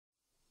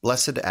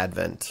Blessed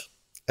Advent,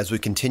 as we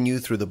continue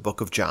through the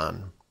book of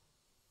John.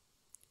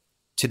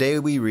 Today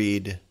we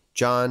read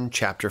John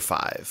chapter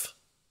 5.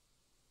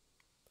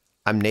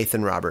 I'm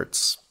Nathan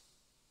Roberts,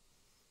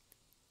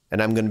 and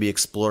I'm going to be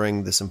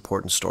exploring this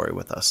important story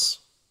with us.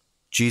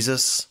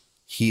 Jesus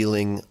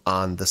healing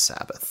on the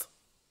Sabbath.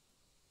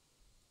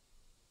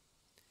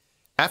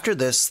 After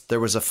this, there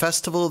was a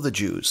festival of the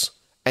Jews,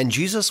 and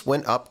Jesus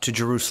went up to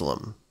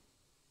Jerusalem.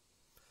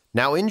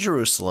 Now in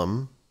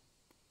Jerusalem,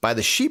 by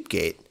the sheep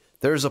gate,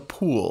 there is a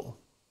pool,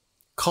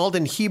 called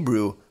in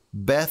Hebrew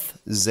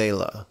Beth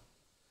Zela,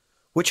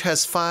 which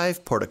has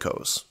 5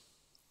 porticos.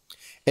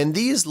 In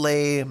these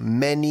lay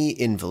many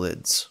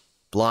invalids,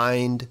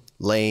 blind,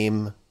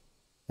 lame,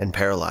 and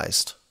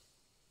paralyzed.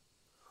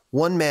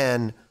 One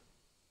man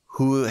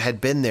who had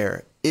been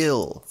there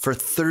ill for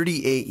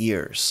 38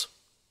 years.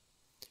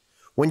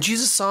 When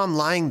Jesus saw him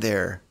lying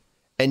there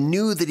and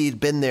knew that he had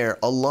been there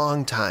a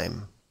long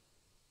time,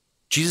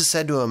 Jesus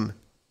said to him,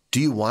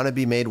 "Do you want to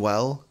be made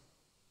well?"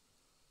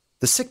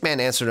 The sick man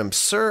answered him,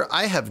 "Sir,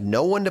 I have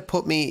no one to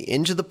put me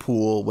into the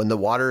pool when the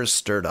water is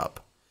stirred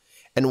up.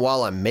 And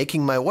while I'm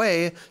making my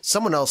way,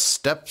 someone else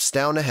steps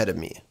down ahead of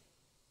me."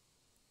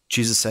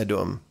 Jesus said to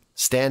him,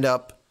 "Stand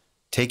up,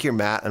 take your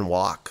mat, and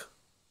walk."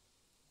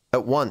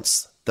 At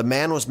once the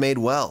man was made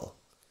well,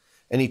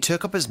 and he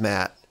took up his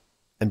mat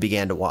and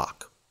began to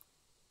walk.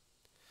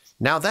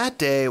 Now that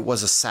day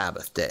was a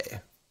Sabbath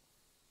day.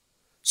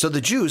 So the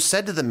Jews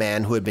said to the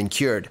man who had been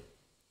cured,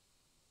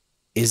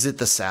 "Is it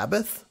the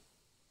Sabbath?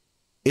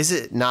 Is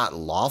it not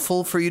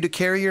lawful for you to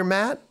carry your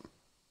mat?"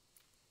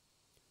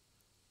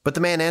 But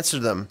the man answered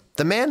them,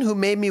 "The man who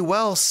made me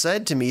well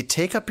said to me,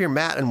 'Take up your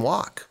mat and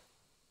walk.'"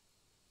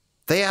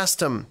 They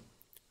asked him,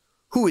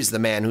 "Who is the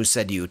man who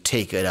said to you,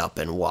 'Take it up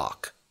and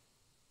walk'?"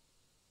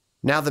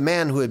 Now the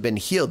man who had been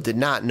healed did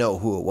not know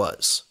who it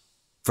was,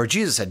 for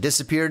Jesus had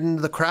disappeared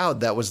into the crowd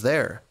that was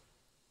there.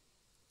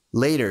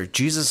 Later,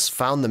 Jesus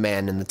found the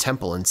man in the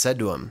temple and said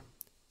to him,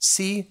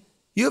 "See,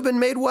 you have been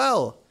made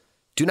well.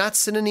 Do not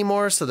sin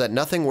anymore so that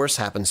nothing worse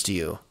happens to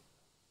you."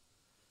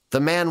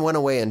 The man went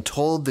away and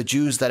told the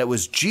Jews that it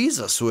was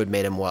Jesus who had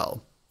made him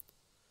well.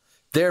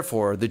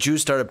 Therefore, the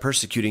Jews started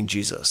persecuting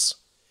Jesus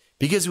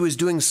because he was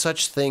doing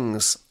such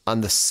things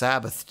on the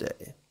Sabbath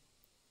day.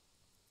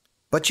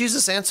 But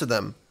Jesus answered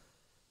them,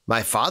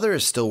 "My Father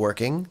is still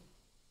working,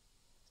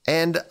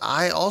 and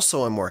I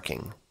also am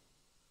working."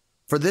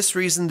 For this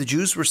reason, the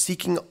Jews were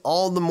seeking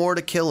all the more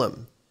to kill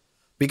him,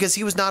 because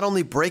he was not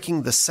only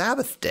breaking the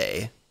Sabbath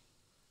day,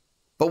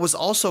 but was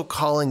also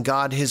calling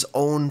God his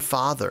own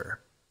Father,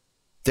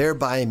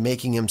 thereby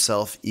making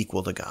himself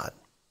equal to God.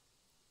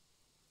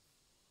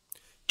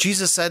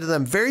 Jesus said to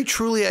them, "Very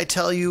truly I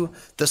tell you,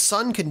 the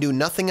Son can do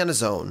nothing on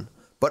his own,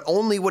 but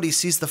only what he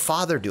sees the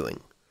Father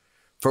doing.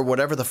 For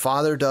whatever the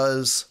Father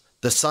does,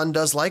 the Son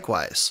does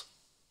likewise.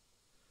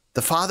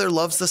 The Father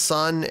loves the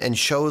Son and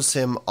shows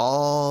him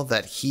all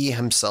that he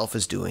himself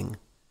is doing.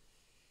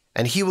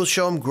 And he will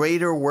show him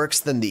greater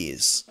works than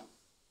these,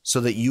 so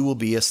that you will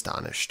be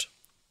astonished.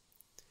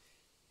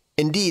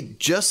 Indeed,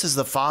 just as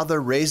the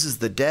Father raises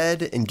the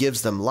dead and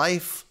gives them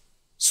life,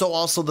 so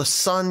also the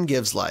Son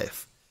gives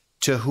life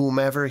to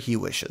whomever he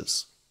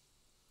wishes.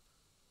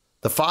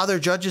 The Father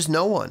judges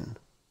no one,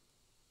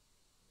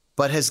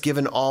 but has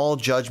given all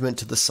judgment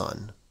to the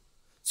Son,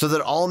 so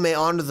that all may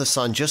honor the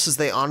Son just as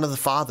they honor the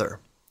Father.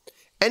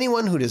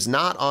 Anyone who does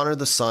not honor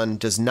the Son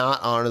does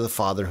not honor the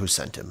Father who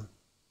sent him.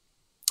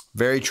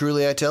 Very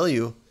truly I tell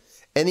you,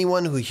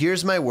 anyone who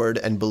hears my word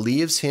and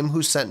believes him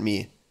who sent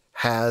me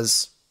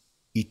has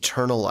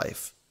eternal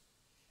life,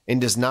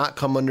 and does not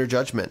come under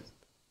judgment,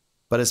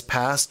 but has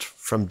passed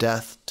from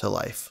death to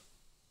life.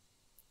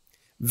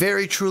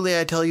 Very truly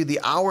I tell you, the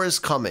hour is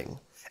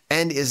coming,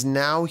 and is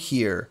now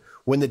here,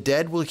 when the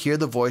dead will hear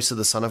the voice of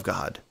the Son of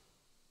God,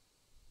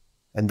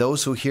 and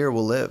those who hear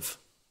will live.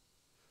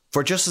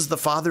 For just as the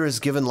Father has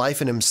given life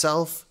in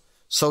himself,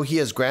 so he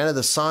has granted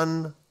the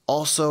Son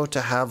also to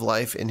have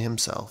life in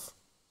himself.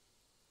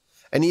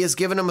 And he has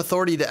given him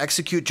authority to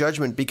execute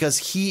judgment,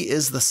 because he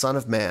is the Son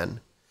of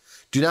Man.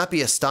 Do not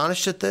be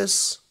astonished at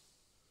this,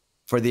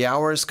 for the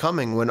hour is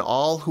coming when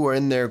all who are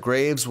in their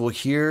graves will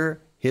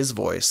hear his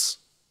voice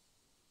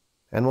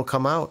and will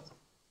come out.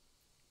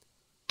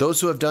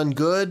 Those who have done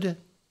good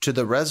to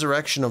the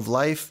resurrection of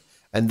life,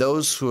 and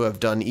those who have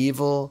done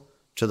evil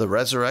to the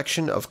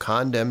resurrection of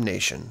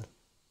condemnation.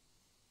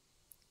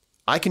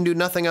 I can do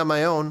nothing on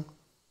my own.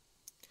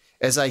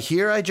 As I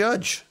hear, I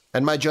judge,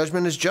 and my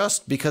judgment is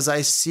just, because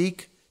I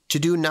seek to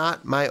do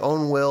not my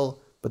own will,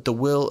 but the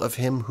will of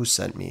him who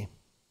sent me.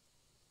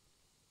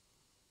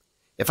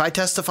 If I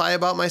testify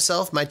about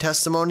myself, my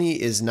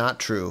testimony is not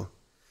true.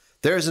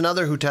 There is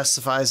another who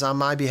testifies on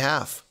my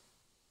behalf,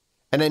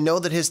 and I know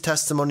that his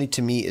testimony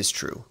to me is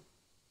true.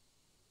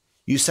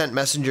 You sent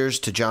messengers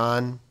to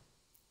John,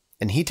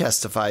 and he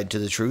testified to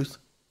the truth.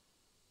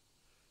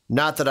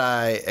 Not that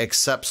I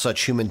accept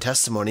such human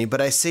testimony,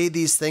 but I say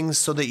these things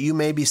so that you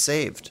may be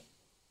saved.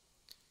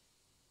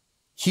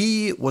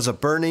 He was a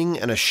burning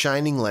and a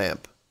shining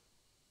lamp,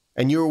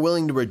 and you were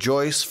willing to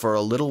rejoice for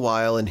a little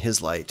while in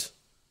his light.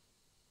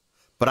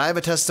 But I have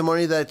a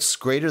testimony that's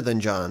greater than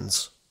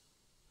John's.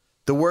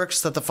 The works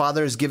that the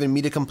Father has given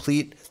me to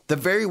complete, the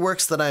very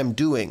works that I am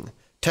doing,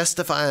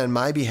 testify on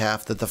my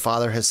behalf that the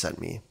Father has sent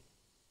me.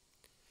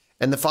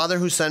 And the Father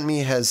who sent me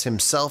has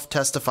himself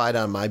testified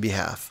on my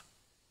behalf.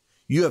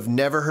 You have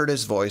never heard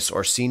his voice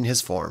or seen his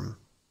form.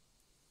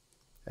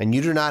 And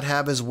you do not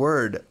have his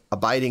word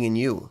abiding in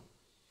you,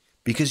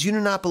 because you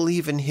do not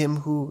believe in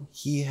him who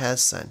he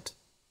has sent.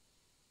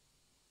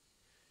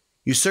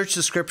 You search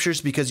the scriptures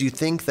because you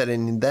think that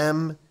in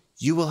them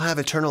you will have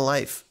eternal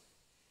life,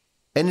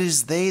 and it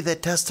is they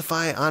that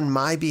testify on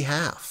my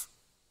behalf.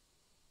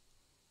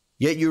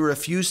 Yet you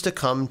refuse to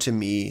come to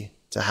me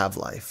to have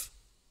life.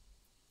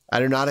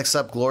 I do not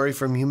accept glory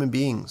from human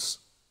beings,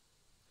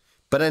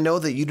 but I know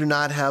that you do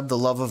not have the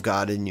love of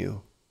God in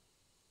you.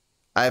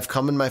 I have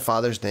come in my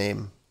Father's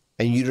name,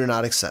 and you do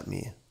not accept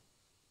me.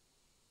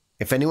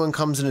 If anyone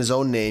comes in his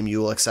own name, you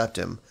will accept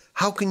him.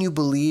 How can you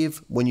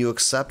believe when you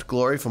accept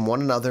glory from one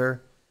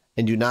another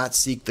and do not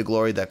seek the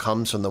glory that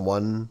comes from the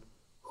one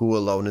who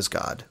alone is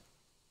God?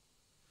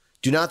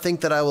 Do not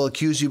think that I will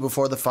accuse you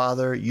before the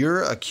Father.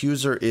 Your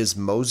accuser is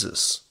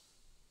Moses,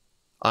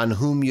 on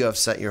whom you have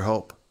set your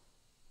hope.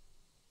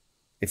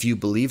 If you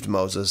believed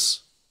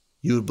Moses,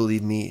 you would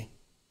believe me,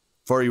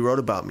 for he wrote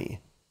about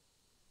me.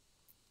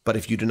 But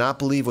if you do not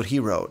believe what he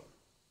wrote,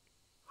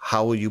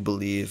 how will you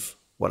believe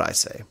what I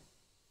say?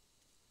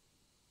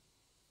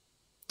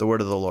 The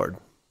word of the Lord.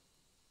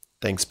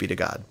 Thanks be to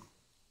God.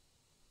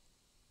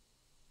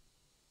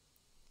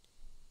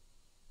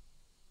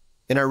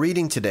 In our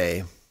reading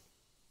today,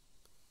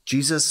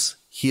 Jesus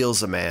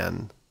heals a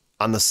man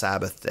on the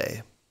Sabbath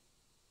day.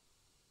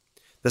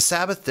 The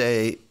Sabbath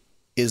day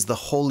is the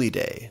holy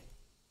day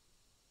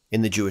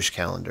in the Jewish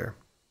calendar.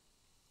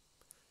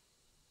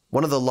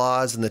 One of the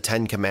laws in the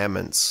Ten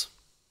Commandments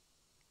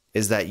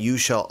is that you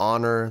shall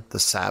honor the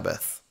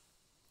Sabbath.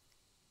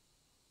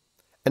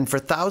 And for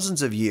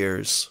thousands of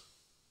years,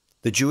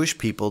 the Jewish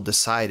people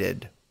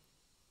decided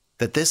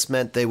that this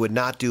meant they would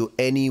not do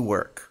any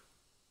work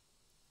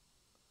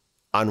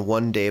on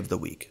one day of the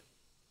week.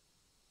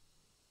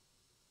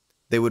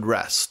 They would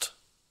rest.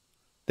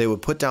 They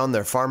would put down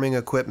their farming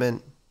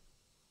equipment.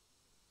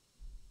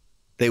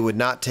 They would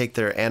not take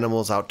their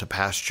animals out to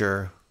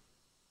pasture.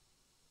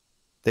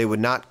 They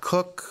would not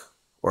cook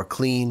or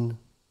clean.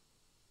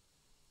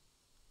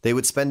 They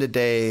would spend a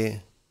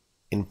day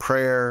in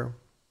prayer,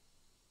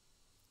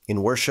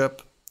 in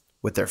worship,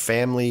 with their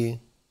family,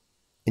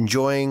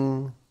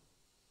 enjoying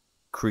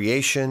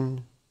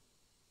creation,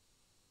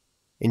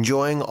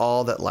 enjoying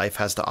all that life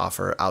has to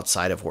offer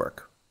outside of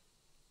work.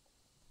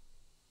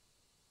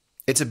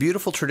 It's a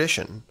beautiful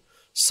tradition.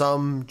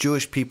 Some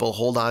Jewish people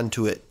hold on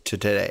to it to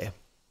today.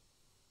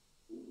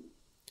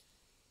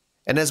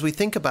 And as we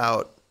think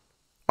about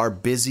our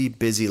busy,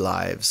 busy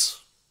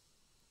lives,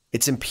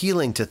 it's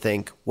appealing to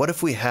think, what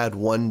if we had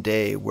one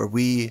day where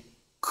we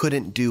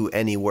couldn't do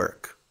any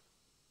work?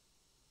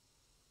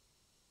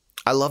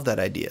 I love that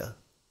idea.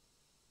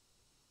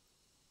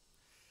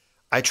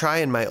 I try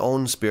in my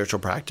own spiritual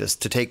practice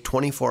to take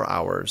 24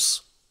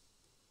 hours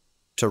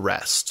to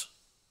rest,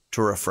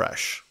 to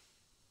refresh.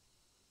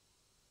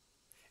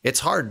 It's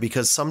hard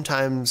because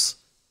sometimes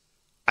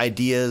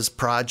ideas,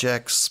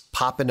 projects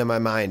pop into my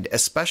mind,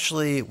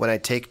 especially when I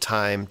take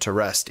time to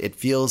rest. It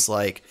feels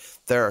like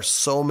there are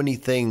so many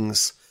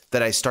things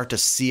that I start to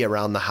see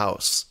around the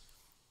house.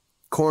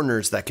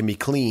 Corners that can be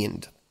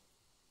cleaned.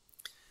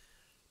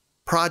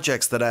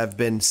 Projects that I've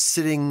been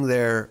sitting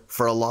there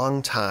for a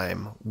long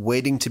time,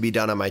 waiting to be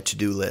done on my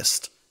to-do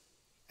list.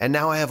 And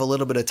now I have a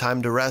little bit of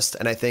time to rest,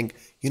 and I think,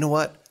 you know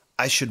what?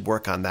 I should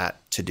work on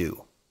that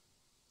to-do.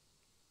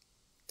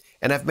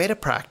 And I've made a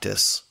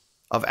practice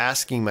of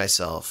asking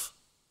myself,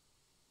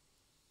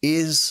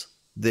 is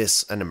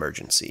this an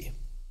emergency?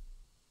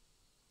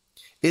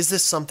 Is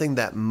this something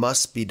that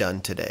must be done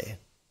today?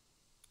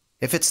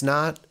 If it's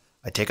not,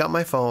 I take out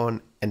my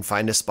phone and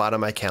find a spot on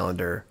my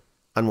calendar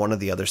on one of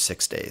the other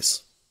 6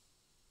 days.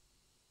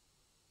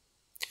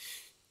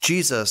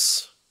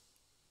 Jesus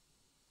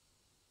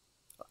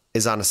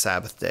is on a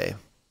Sabbath day,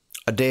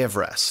 a day of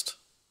rest.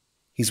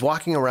 He's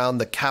walking around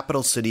the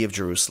capital city of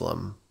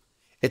Jerusalem.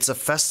 It's a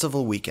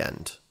festival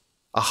weekend,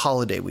 a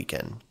holiday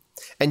weekend.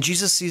 And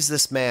Jesus sees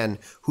this man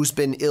who's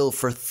been ill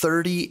for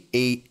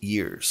 38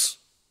 years.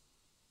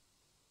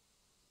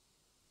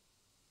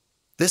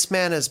 This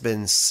man has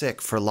been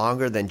sick for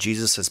longer than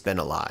Jesus has been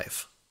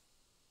alive.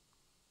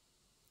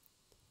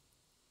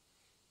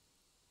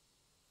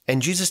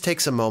 And Jesus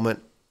takes a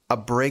moment, a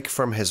break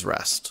from his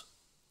rest,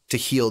 to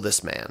heal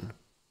this man.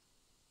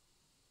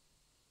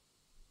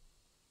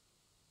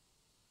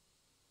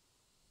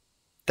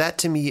 That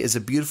to me is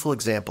a beautiful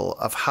example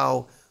of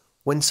how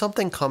when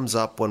something comes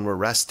up when we're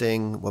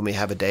resting, when we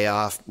have a day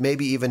off,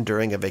 maybe even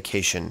during a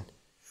vacation,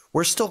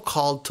 we're still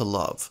called to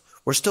love.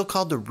 We're still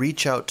called to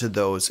reach out to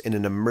those in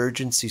an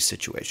emergency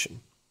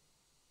situation.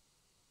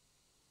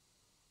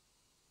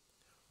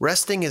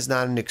 Resting is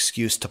not an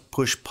excuse to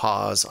push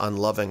pause on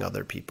loving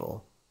other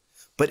people,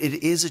 but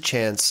it is a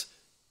chance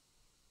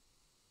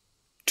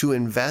to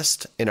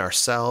invest in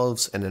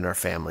ourselves and in our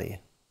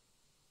family,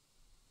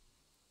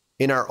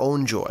 in our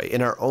own joy,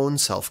 in our own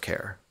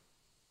self-care.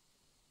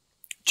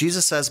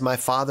 Jesus says, "My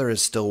Father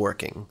is still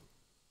working."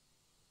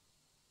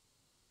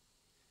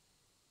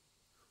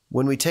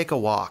 When we take a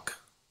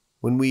walk,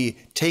 when we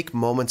take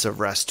moments of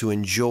rest to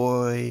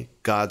enjoy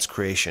God's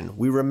creation,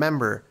 we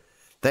remember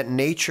that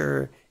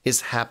nature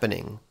is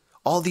happening.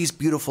 All these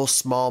beautiful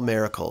small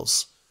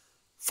miracles,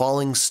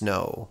 falling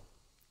snow,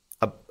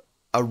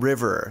 a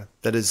river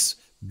that is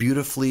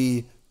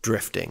beautifully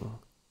drifting,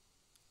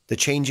 the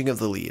changing of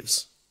the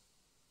leaves.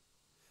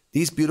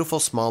 These beautiful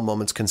small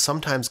moments can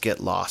sometimes get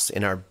lost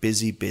in our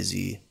busy,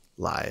 busy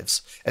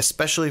lives,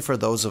 especially for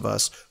those of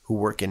us who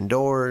work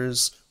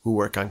indoors, who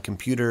work on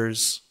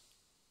computers.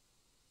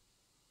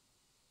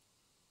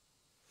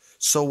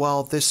 So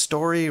while this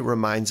story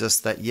reminds us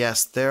that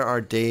yes, there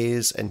are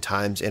days and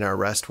times in our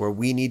rest where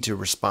we need to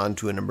respond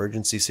to an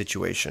emergency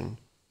situation,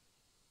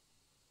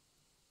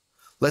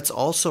 let's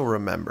also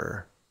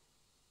remember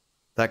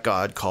that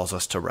God calls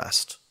us to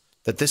rest,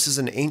 that this is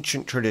an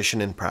ancient tradition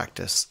and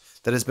practice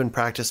that has been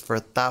practiced for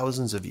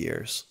thousands of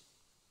years.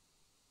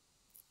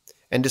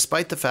 And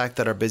despite the fact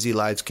that our busy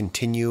lives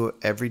continue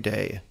every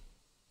day,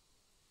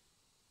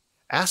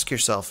 ask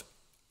yourself,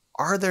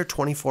 are there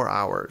 24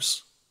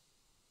 hours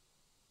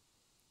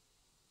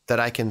that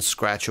I can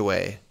scratch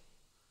away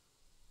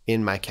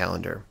in my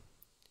calendar?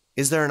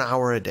 Is there an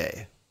hour a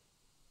day?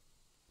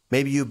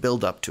 Maybe you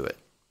build up to it.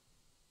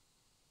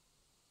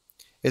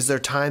 Is there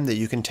time that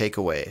you can take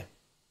away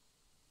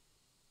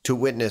to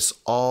witness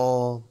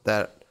all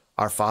that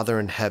our Father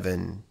in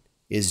heaven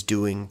is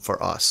doing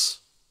for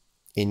us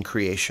in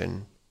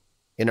creation,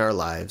 in our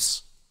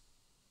lives,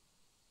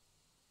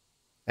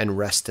 and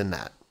rest in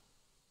that?